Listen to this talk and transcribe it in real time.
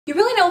You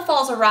really know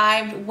fall's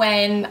arrived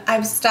when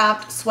I've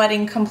stopped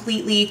sweating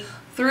completely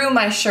through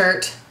my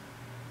shirt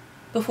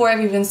before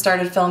I've even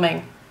started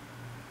filming.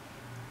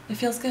 It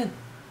feels good.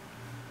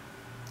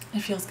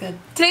 It feels good.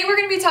 Today we're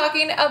going to be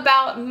talking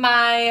about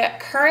my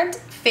current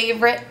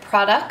favorite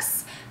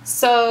products.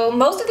 So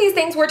most of these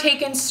things were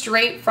taken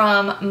straight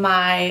from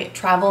my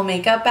travel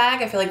makeup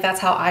bag. I feel like that's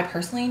how I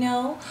personally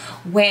know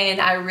when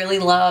I really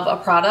love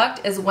a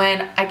product, is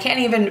when I can't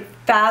even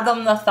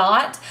fathom the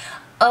thought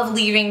of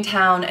leaving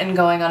town and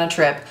going on a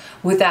trip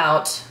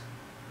without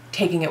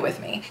taking it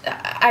with me.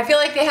 I feel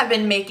like they have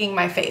been making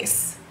my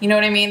face. You know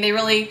what I mean?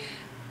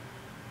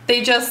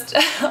 They just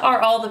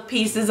are all the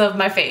pieces of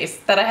my face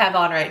that I have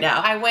on right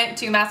now. I went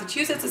to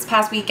Massachusetts this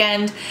past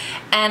weekend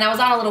and I was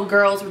on a little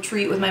girls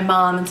retreat with my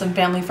mom and some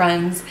family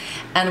friends,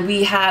 and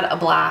we had a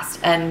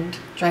blast and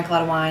drank a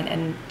lot of wine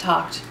and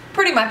talked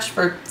pretty much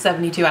for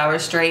 72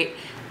 hours straight.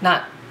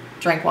 Not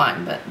drank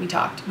wine, but we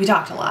talked. We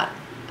talked a lot,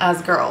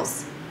 as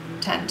girls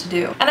tend to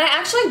do. And I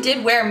actually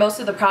did wear most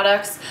of the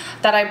products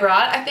that I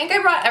brought. I think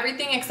I brought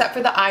everything except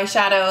for the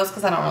eyeshadows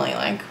because I don't really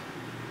like.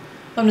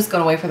 I'm just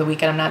going away for the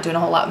weekend. I'm not doing a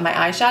whole lot with my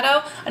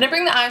eyeshadow. I didn't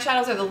bring the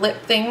eyeshadows or the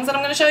lip things that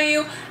I'm going to show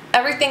you.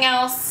 Everything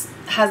else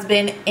has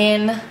been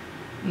in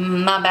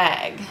my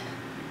bag.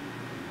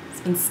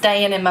 It's been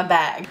staying in my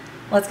bag.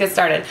 Let's get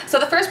started. So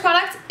the first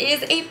product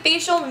is a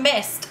facial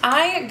mist.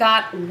 I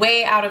got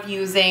way out of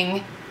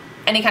using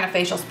any kind of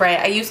facial spray.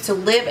 I used to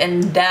live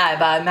and die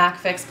by MAC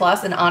Fix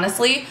Plus, and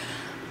honestly,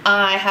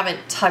 I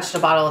haven't touched a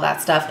bottle of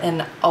that stuff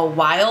in a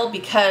while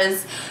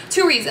because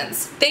two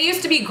reasons. They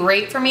used to be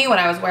great for me when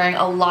I was wearing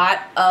a lot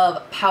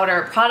of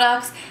powder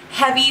products,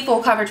 heavy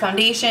full coverage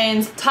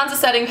foundations, tons of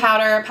setting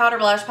powder, powder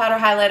blush, powder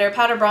highlighter,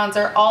 powder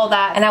bronzer, all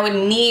that, and I would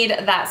need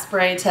that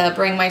spray to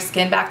bring my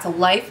skin back to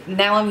life.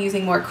 Now I'm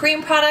using more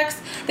cream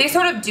products. They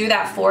sort of do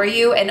that for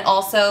you, and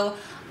also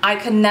I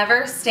could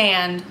never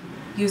stand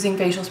using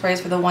facial sprays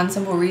for the one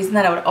simple reason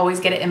that I would always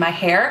get it in my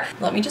hair.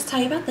 Let me just tell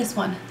you about this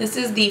one. This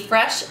is the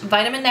Fresh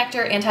Vitamin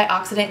Nectar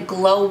Antioxidant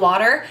Glow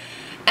Water,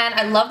 and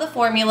I love the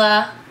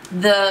formula.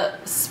 The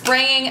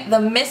spraying,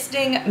 the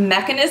misting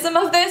mechanism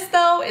of this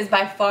though is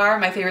by far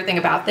my favorite thing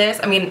about this.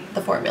 I mean,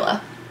 the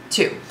formula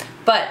too,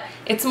 but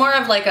it's more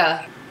of like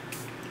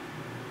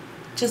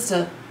just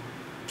a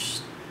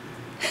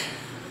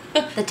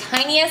the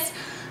tiniest,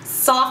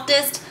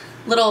 softest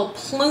little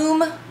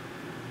plume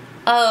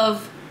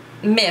of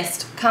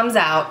mist comes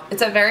out.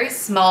 It's a very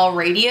small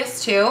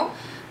radius too,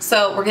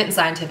 so we're getting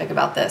scientific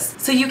about this.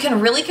 So you can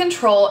really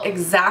control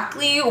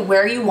exactly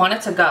where you want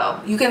it to go.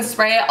 You can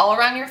spray it all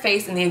around your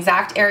face in the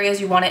exact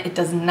areas you want it. It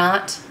does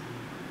not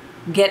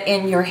get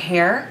in your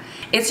hair.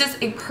 It's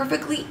just a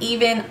perfectly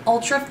even,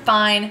 ultra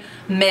fine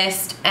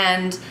mist,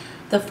 and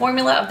the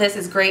formula of this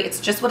is great. It's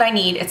just what I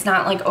need. It's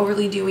not like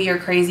overly dewy or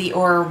crazy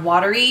or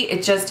watery.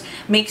 It just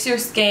makes your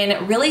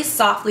skin really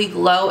softly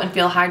glow and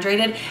feel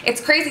hydrated. It's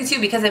crazy too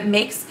because it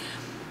makes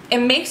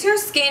your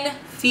skin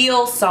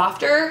feel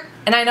softer.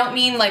 And I don't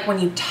mean like when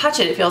you touch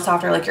it, it feels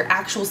softer, like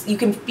you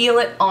can feel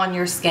it on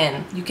your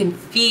skin. You can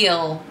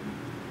feel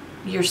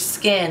your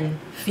skin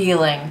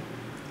feeling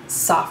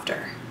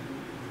softer.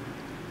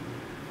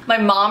 My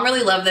mom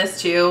really loved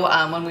this too.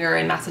 When we were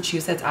in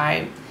Massachusetts,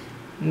 I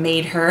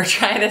made her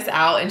try this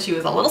out and she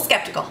was a little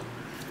skeptical.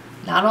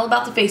 Not all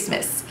about the face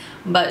mists,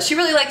 but she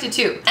really liked it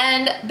too.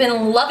 And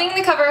been loving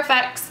the Cover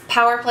FX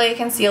Power Play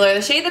Concealer.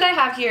 The shade that I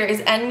have here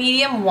is N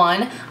Medium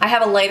 1. I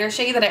have a lighter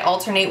shade that I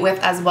alternate with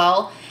as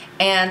well,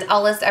 and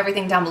I'll list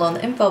everything down below in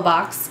the info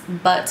box.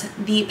 But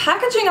the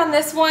packaging on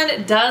this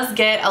one does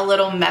get a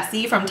little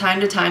messy from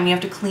time to time. You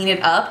have to clean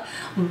it up,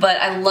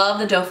 but I love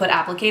the doe foot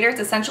applicator.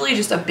 It's essentially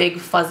just a big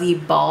fuzzy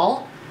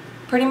ball,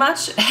 pretty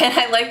much, and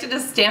I like to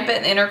just stamp it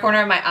in the inner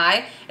corner of my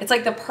eye. It's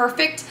like the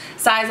perfect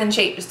size and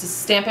shape just to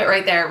stamp it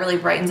right there. It really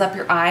brightens up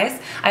your eyes.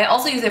 I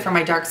also use it for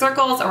my dark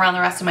circles around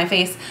the rest of my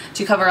face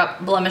to cover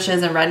up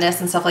blemishes and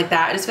redness and stuff like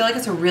that. I just feel like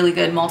it's a really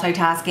good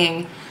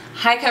multitasking,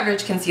 high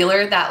coverage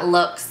concealer that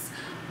looks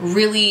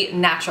really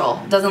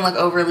natural. Doesn't look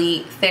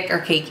overly thick or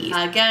cakey.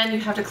 Again, you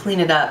have to clean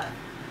it up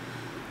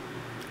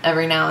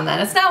every now and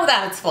then. It's not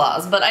without its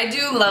flaws, but I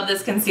do love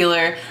this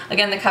concealer.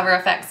 Again, the Cover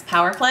FX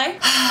Power Play.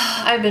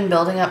 I've been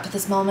building up to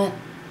this moment,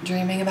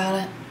 dreaming about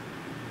it.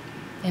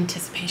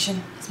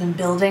 Anticipation has been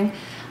building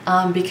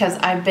because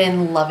I've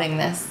been loving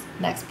this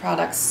next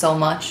product so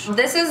much.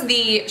 This is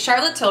the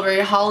Charlotte Tilbury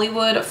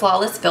Hollywood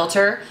Flawless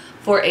Filter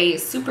for a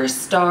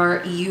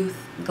Superstar Youth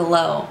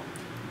Glow.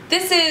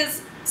 This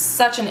is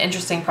such an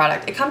interesting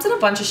product. It comes in a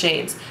bunch of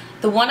shades.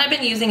 The one I've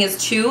been using is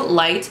too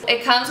light.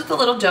 It comes with a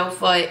little doe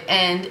foot,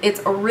 and it's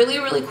a really,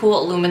 really cool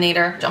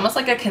illuminator. It's almost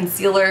like a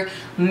concealer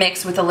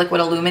mixed with a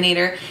liquid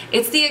illuminator.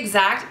 It's the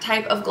exact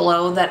type of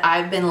glow that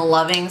I've been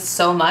loving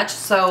so much.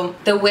 So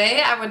the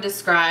way I would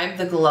describe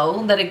the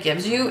glow that it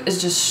gives you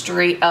is just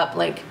straight up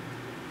like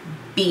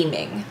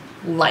beaming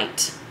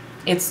light.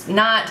 It's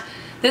not,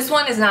 this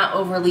one is not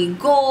overly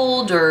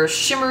gold or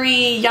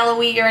shimmery,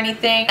 yellowy or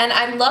anything. And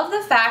I love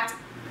the fact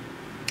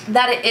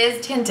that it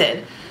is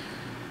tinted.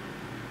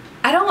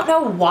 I don't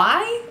know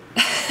why.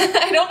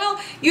 I don't know.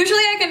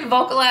 Usually I can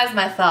vocalize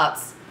my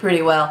thoughts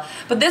pretty well.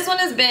 But this one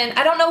has been,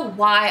 I don't know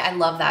why I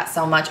love that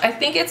so much. I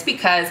think it's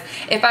because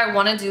if I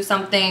want to do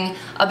something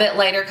a bit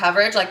lighter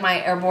coverage, like my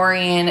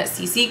Arborian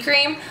CC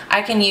cream,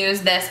 I can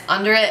use this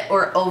under it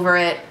or over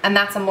it, and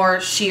that's a more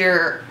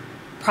sheer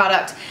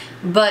product.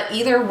 But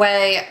either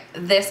way,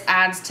 this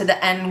adds to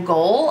the end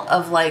goal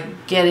of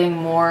like getting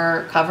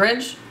more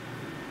coverage.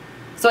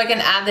 So I can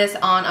add this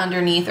on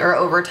underneath or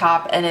over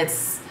top, and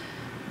it's,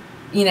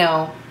 you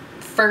know,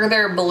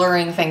 further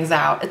blurring things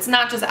out. It's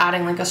not just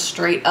adding like a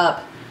straight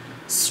up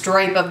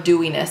stripe of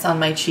dewiness on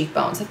my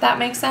cheekbones, if that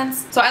makes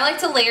sense. So I like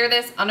to layer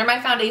this under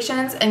my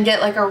foundations and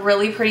get like a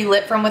really pretty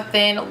lit from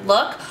within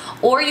look.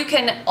 Or you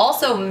can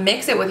also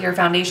mix it with your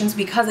foundations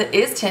because it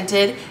is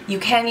tinted. You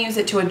can use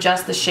it to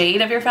adjust the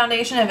shade of your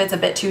foundation if it's a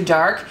bit too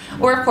dark.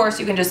 Or of course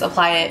you can just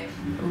apply it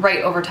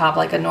right over top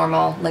like a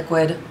normal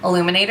liquid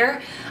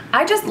illuminator.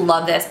 I just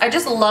love this. I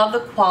just love the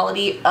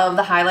quality of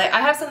the highlight.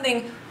 I have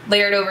something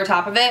layered over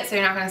top of it, so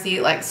you're not gonna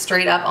see like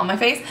straight up on my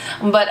face,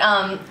 but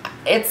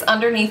it's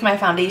underneath my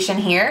foundation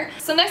here.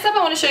 So next up I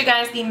want to show you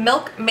guys the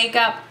Milk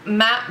Makeup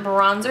Matte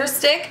Bronzer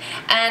Stick,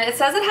 and it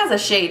says it has a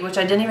shade, which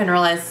I didn't even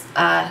realize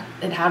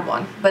it had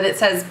one, but it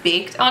says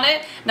Baked on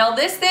it. Now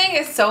this thing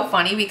is so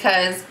funny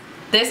because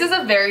this is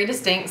a very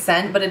distinct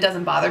scent, but it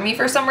doesn't bother me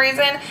for some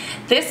reason.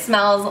 This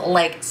smells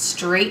like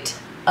straight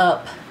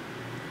up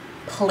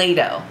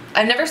Play-Doh.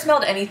 I've never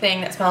smelled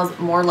anything that smells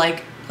more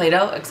like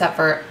Play-Doh except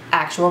for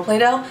actual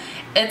Play-Doh.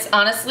 It's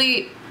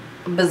honestly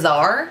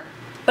bizarre,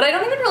 but I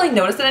don't even really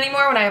notice it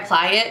anymore when I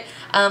apply it.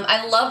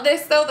 I love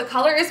this though. The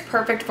color is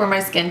perfect for my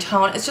skin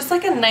tone. It's just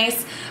like a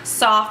nice,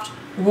 soft,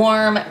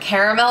 warm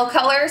caramel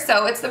color,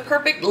 so it's the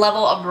perfect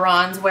level of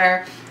bronze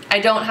where I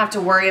don't have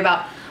to worry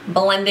about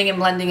blending and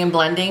blending and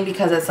blending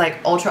because it's like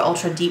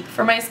ultra deep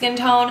for my skin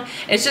tone.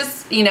 It's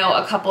just, you know,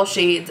 a couple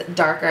shades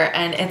darker,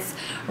 and it's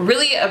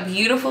really a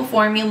beautiful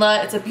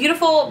formula. It's a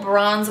beautiful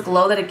bronze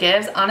glow that it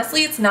gives.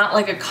 Honestly, it's not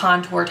like a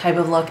contour type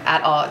of look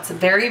at all. It's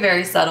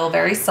very subtle,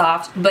 very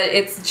soft, but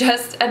it's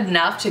just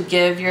enough to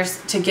give your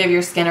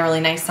skin a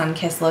really nice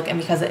sun-kissed look, and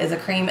because it is a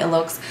cream, it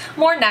looks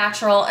more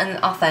natural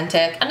and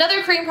authentic.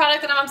 Another cream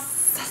product that I'm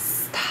obsessed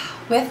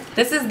with.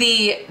 This is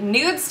the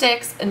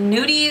Nudestix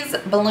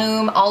Nudies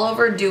Bloom All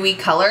Over Dewy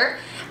color,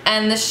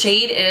 and the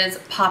shade is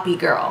Poppy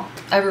Girl.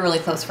 I have a really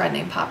close friend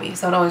named Poppy,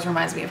 so it always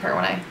reminds me of her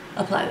when I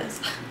apply this.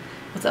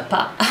 What's up,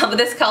 Pop? But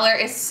this color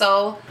is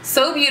so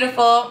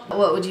beautiful.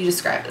 What would you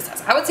describe this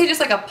as? I would say just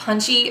like a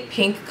punchy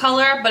pink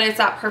color, but it's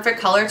that perfect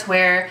color to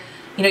where,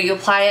 you know, you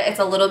apply it, it's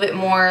a little bit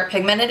more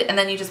pigmented, and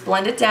then you just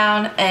blend it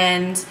down.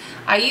 And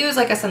I use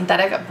like a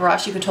synthetic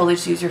brush. You could totally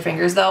just use your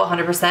fingers though,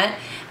 100%.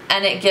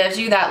 And it gives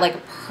you that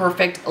like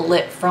perfect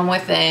lit from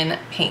within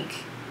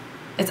pink.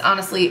 It's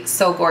honestly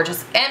so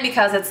gorgeous. And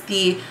because it's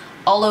the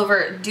all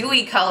over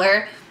dewy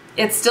color,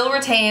 it still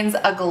retains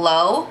a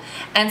glow,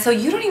 and so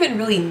you don't even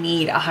really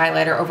need a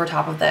highlighter over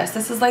top of this.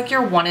 This is like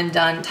your one and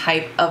done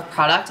type of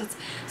product. It's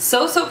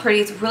so pretty.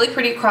 It's really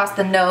pretty across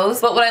the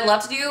nose, but what I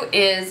love to do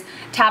is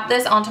tap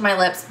this onto my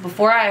lips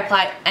before I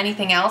apply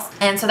anything else,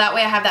 and so that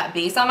way I have that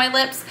base on my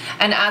lips,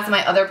 and as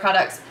my other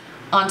products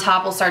on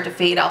top will start to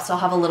fade, I'll still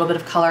have a little bit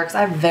of color because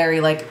I have very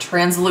like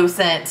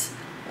translucent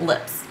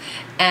lips.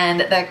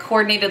 And that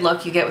coordinated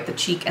look you get with the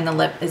cheek and the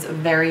lip is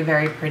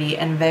very pretty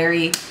and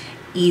very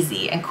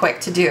easy and quick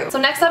to do. So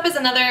next up is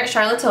another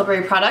Charlotte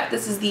Tilbury product.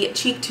 This is the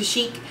Cheek to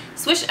Chic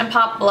Swish and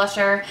Pop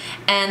Blusher,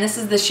 and this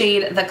is the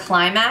shade the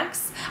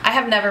Climax. I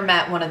have never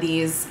met one of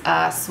these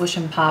Swish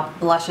and Pop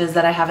blushes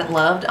that I haven't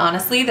loved,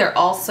 honestly. They're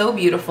all so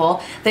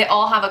beautiful. They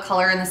all have a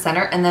color in the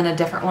center and then a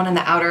different one in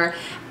the outer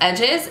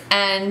edges,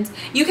 and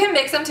you can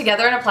mix them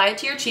together and apply it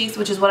to your cheeks,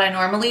 which is what I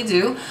normally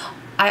do.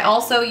 I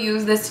also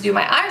use this to do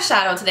my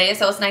eyeshadow today,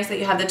 so it's nice that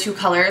you have the two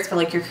colors for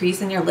like your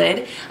crease and your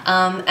lid.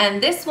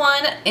 And this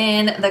one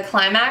in the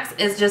Climax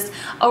is just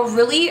a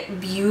really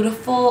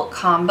beautiful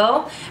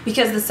combo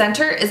because the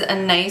center is a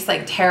nice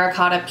like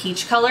terracotta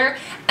peach color,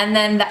 and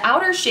then the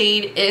outer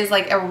shade is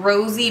like a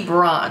rosy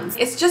bronze.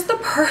 It's just the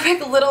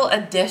perfect little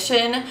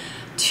addition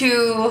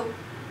to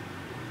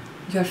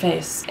your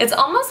face. It's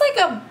almost like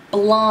a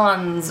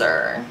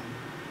bronzer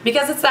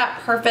because it's that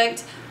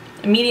perfect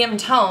medium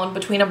tone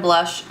between a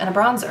blush and a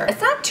bronzer. It's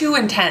not too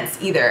intense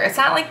either. It's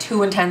not like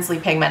too intensely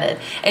pigmented.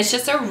 It's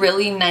just a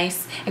really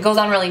nice, it goes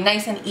on really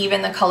nice and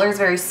even. The color is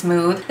very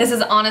smooth. This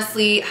is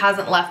honestly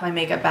hasn't left my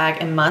makeup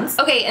bag in months.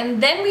 Okay,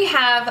 and then we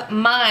have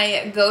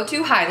my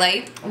go-to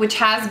highlight, which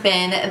has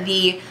been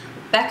the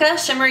Becca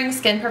Shimmering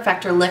Skin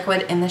Perfector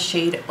Liquid in the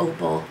shade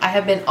Opal. I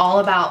have been all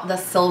about the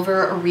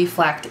silver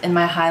reflect in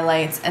my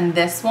highlights, and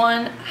this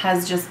one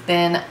has just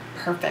been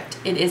perfect.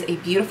 It is a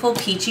beautiful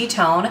peachy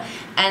tone,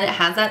 and it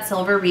has that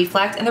silver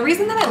reflect, and the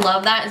reason that I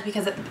love that is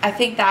because I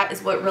think that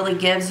is what really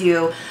gives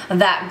you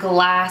that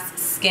glass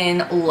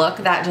skin look,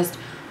 that just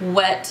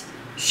wet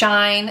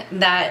shine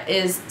that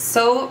is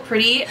so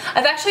pretty.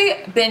 I've actually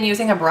been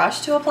using a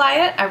brush to apply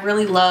it. I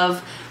really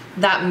love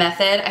that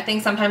method. I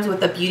think sometimes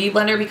with the beauty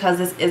blender, because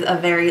this is a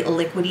very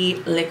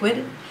liquidy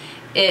liquid,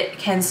 it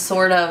can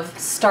sort of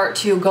start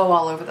to go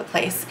all over the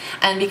place.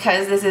 And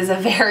because this is a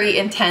very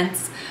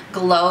intense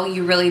glow,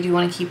 you really do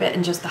want to keep it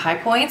in just the high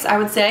points, I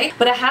would say.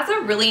 But it has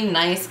a really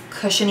nice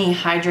cushiony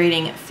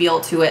hydrating feel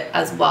to it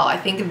as well. I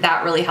think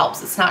that really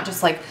helps. It's not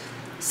just like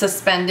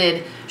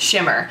suspended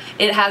shimmer.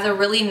 It has a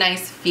really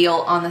nice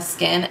feel on the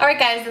skin. All right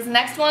guys, this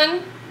next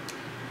one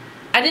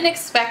I didn't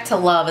expect to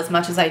love as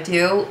much as I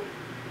do,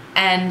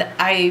 and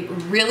I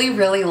really,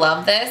 really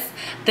love this.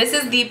 This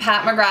is the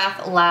Pat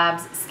McGrath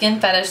Labs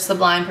Skin Fetish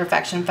Sublime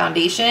Perfection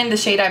Foundation. The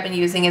shade I've been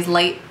using is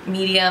Light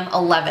Medium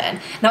 11.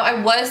 Now,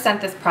 I was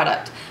sent this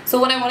product,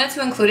 so when I wanted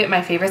to include it in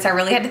my favorites, I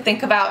really had to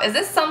think about, is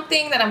this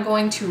something that I'm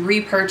going to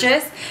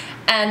repurchase?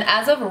 And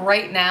as of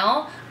right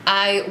now,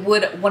 I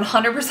would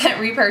 100%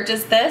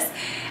 repurchase this.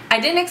 I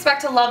didn't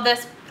expect to love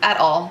this at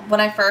all.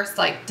 When I first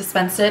like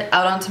dispensed it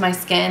out onto my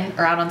skin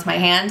or out onto my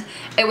hand,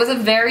 it was a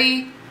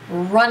very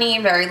runny,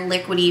 very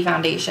liquidy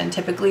foundation.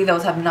 Typically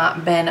those have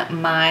not been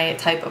my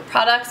type of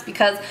products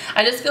because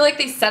I just feel like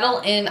they settle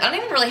in. I don't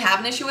even really have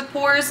an issue with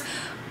pores,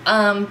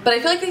 but I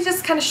feel like they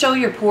just kind of show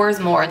your pores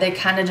more. They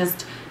kind of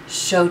just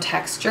show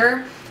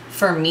texture,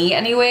 for me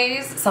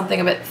anyways.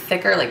 Something a bit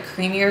thicker, like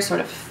creamier,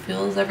 sort of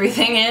fills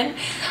everything in.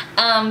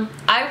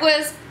 I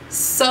was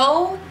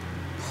so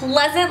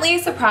pleasantly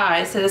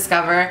surprised to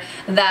discover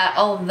that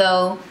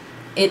although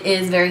it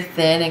is very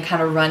thin and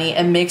kind of runny,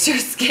 it makes your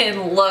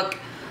skin look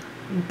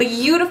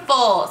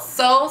beautiful.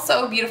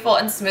 So beautiful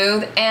and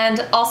smooth.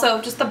 And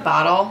also just the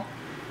bottle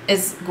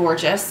is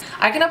gorgeous.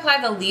 I can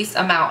apply the least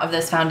amount of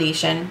this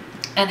foundation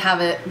and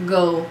have it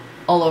go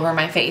all over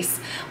my face.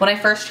 When I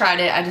first tried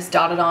it, I just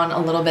dotted on a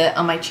little bit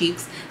on my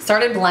cheeks,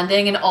 started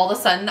blending, and all of a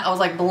sudden I was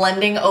like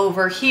blending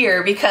over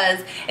here because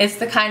it's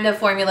the kind of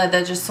formula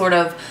that just sort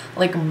of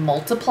like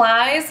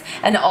multiplies,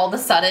 and all of a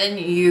sudden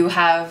you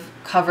have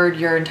covered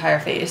your entire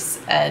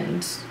face.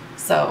 And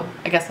so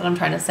I guess what I'm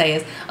trying to say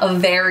is a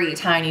very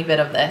tiny bit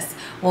of this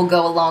will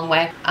go a long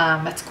way.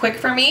 It's quick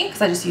for me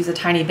because I just use a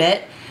tiny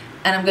bit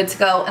and I'm good to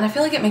go. And I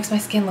feel like it makes my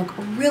skin look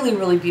really,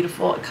 really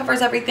beautiful. It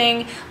covers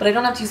everything, but I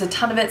don't have to use a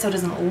ton of it, so it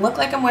doesn't look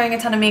like I'm wearing a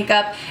ton of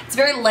makeup. It's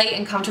very light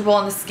and comfortable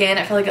on the skin.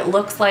 I feel like it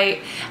looks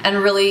light and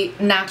really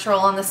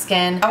natural on the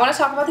skin. I want to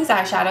talk about these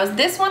eyeshadows.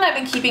 This one I've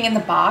been keeping in the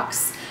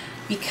box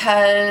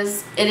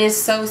because it is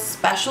so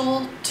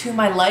special to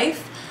my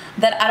life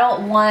that I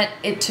don't want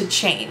it to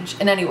change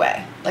in any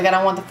way. Like, I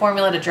don't want the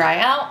formula to dry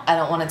out. I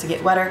don't want it to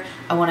get wetter.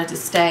 I want it to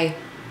stay,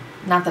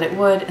 not that it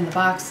would in the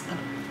box.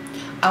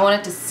 I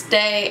want it to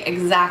stay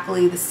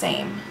exactly the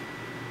same.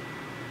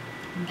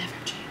 Never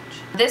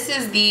change. This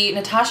is the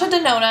Natasha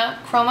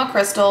Denona Chroma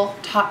Crystal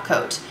Top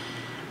Coat.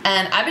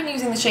 And I've been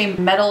using the shade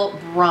Metal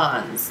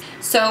Bronze.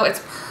 So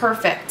it's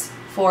perfect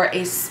for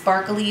a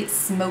sparkly,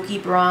 smoky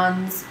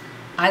bronze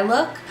eye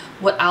look.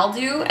 What I'll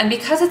do, and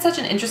because it's such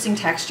an interesting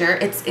texture,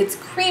 it's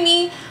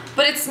creamy,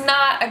 but it's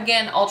not,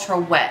 again, ultra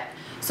wet.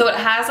 So it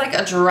has like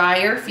a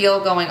drier feel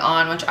going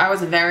on, which I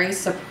was very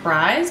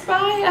surprised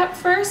by at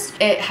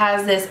first. It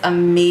has this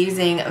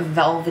amazing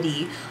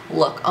velvety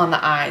look on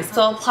the eyes.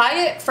 So I'll apply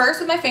it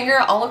first with my finger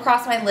all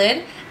across my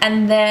lid,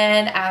 and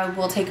then I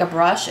will take a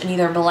brush and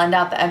either blend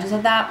out the edges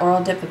of that, or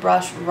I'll dip the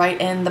brush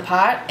right in the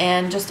pot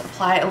and just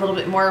apply a little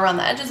bit more around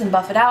the edges and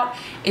buff it out.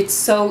 It's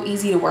so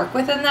easy to work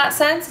with in that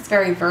sense. It's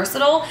very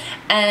versatile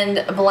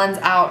and blends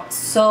out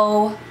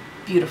so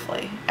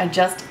beautifully. I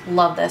just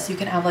love this. You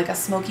can have like a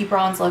smoky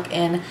bronze look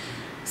in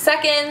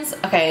seconds.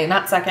 Okay,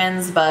 not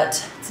seconds,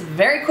 but it's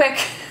very quick.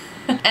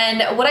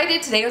 And what I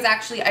did today was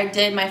actually, I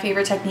did my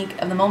favorite technique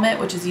of the moment,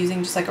 which is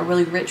using just like a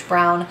really rich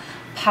brown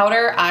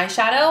powder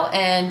eyeshadow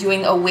and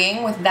doing a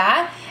wing with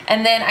that.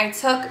 And then I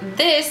took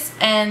this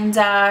and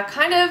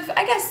kind of,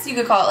 I guess you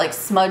could call it like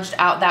smudged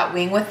out that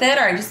wing with it,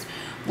 or I just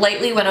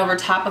lightly went over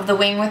top of the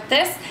wing with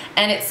this,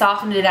 and it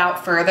softened it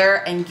out further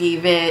and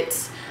gave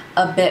it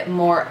a bit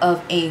more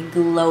of a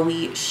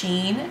glowy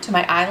sheen to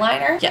my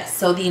eyeliner. Yes,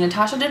 so the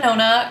Natasha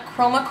Denona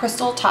Chroma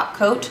Crystal Top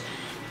Coat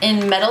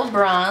in Metal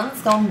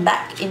Bronze, going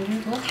back in your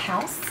little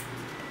house.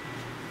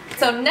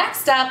 So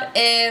next up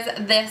is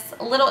this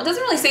little, it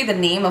doesn't really say the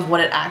name of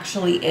what it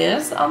actually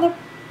is on the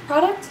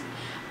product,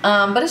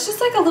 but it's just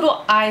like a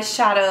little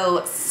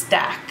eyeshadow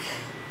stack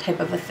type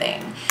of a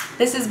thing.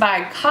 This is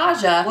by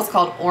Kaja, what's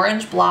called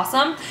Orange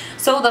Blossom.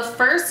 So the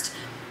first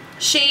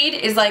shade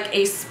is like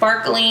a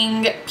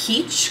sparkling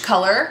peach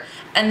color,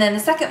 and then the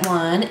second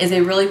one is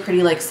a really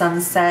pretty like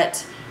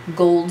sunset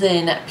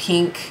golden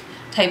pink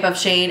type of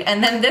shade,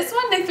 and then this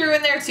one they threw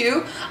in there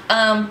too,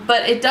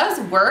 but it does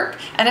work,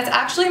 and it's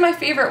actually my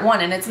favorite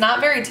one, and it's not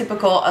very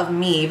typical of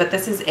me, but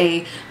this is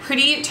a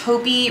pretty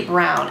taupey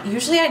brown.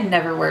 Usually I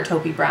never wear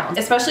taupey browns,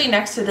 especially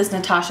next to this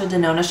Natasha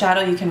Denona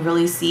shadow. You can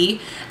really see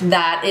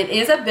that it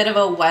is a bit of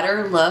a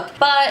wetter look,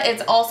 but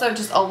it's also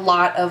just a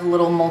lot of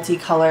little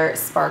multicolor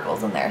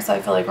sparkles in there, so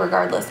I feel like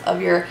regardless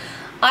of your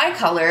eye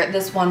color,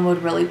 this one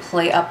would really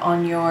play up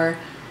on your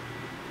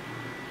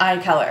eye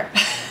color.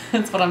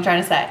 That's what I'm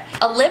trying to say.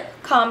 A lip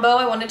combo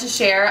I wanted to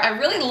share. I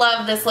really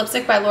love this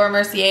lipstick by Laura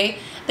Mercier.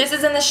 This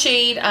is in the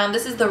shade,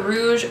 this is the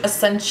Rouge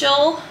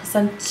Essentiel,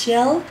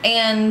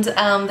 and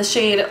the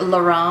shade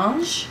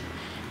L'Orange.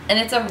 and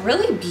it's a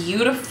really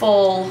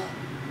beautiful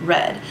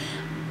red.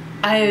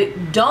 I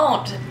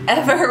don't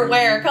ever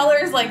wear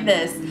colors like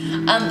this.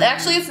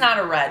 Actually, it's not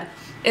a red.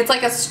 It's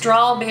like a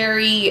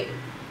strawberry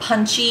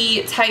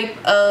punchy type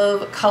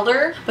of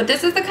color, but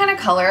this is the kind of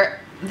color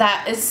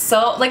that is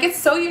so, like, it's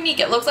so unique.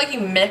 It looks like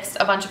you mixed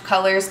a bunch of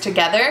colors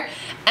together,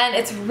 and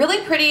it's really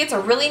pretty. It's a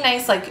really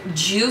nice, like,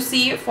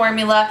 juicy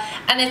formula,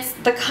 and it's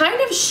the kind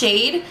of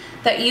shade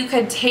that you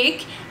could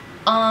take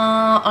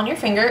on your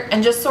finger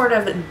and just sort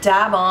of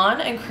dab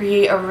on and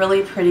create a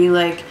really pretty,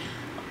 like,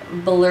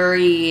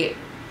 blurry,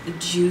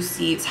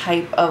 juicy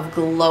type of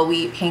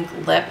glowy pink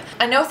lip.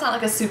 I know it's not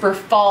like a super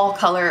fall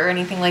color or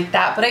anything like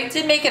that, but I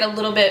did make it a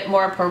little bit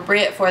more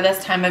appropriate for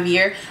this time of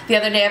year. The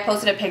other day I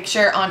posted a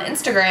picture on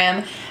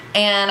Instagram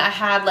and I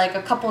had like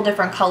a couple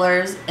different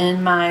colors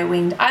in my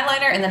winged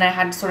eyeliner, and then I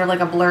had sort of like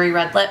a blurry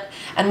red lip.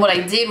 And what I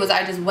did was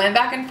I just went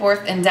back and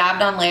forth and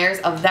dabbed on layers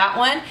of that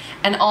one,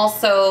 and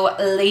also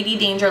Lady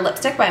Danger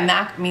lipstick by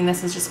MAC. I mean,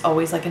 this is just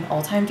always like an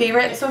all-time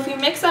favorite. So if you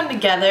mix them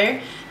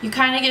together, you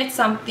kind of get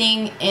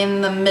something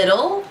in the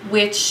middle,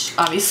 which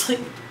obviously,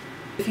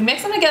 if you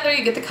mix them together,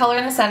 you get the color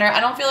in the center. I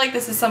don't feel like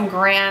this is some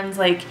grand,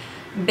 like,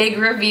 big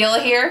reveal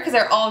here because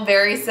they're all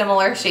very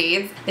similar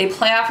shades. They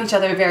play off each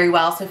other very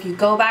well, so if you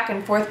go back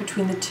and forth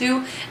between the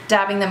two,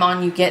 dabbing them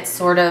on, you get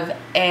sort of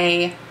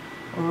a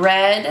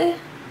red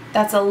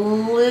that's a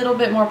little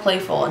bit more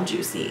playful and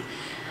juicy.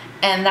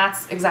 And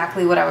that's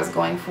exactly what I was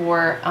going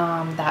for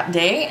that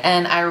day,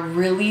 and I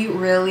really,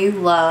 really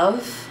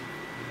love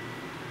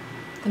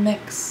the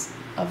mix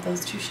of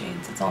those two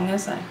shades. That's all I'm gonna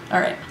say.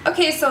 All right.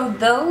 Okay, so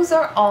those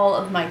are all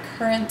of my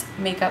current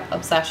makeup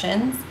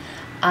obsessions.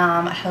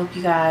 I hope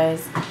you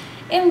guys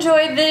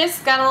enjoyed this.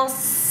 Got a little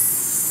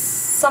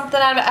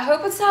something out of it. I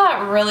hope it's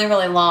not really,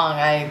 really long.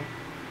 I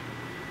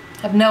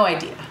have no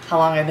idea how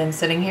long I've been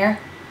sitting here.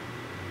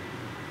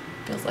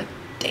 Feels like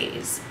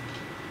days.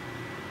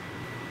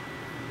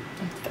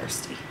 I'm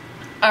thirsty.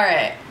 All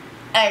right.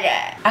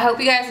 Okay. I hope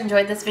you guys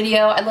enjoyed this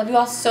video. I love you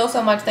all so,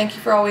 so much. Thank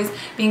you for always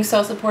being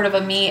so supportive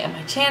of me and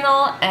my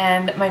channel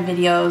and my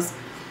videos.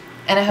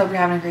 And I hope you're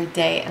having a great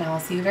day, and I will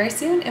see you very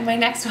soon in my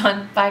next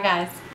one. Bye, guys.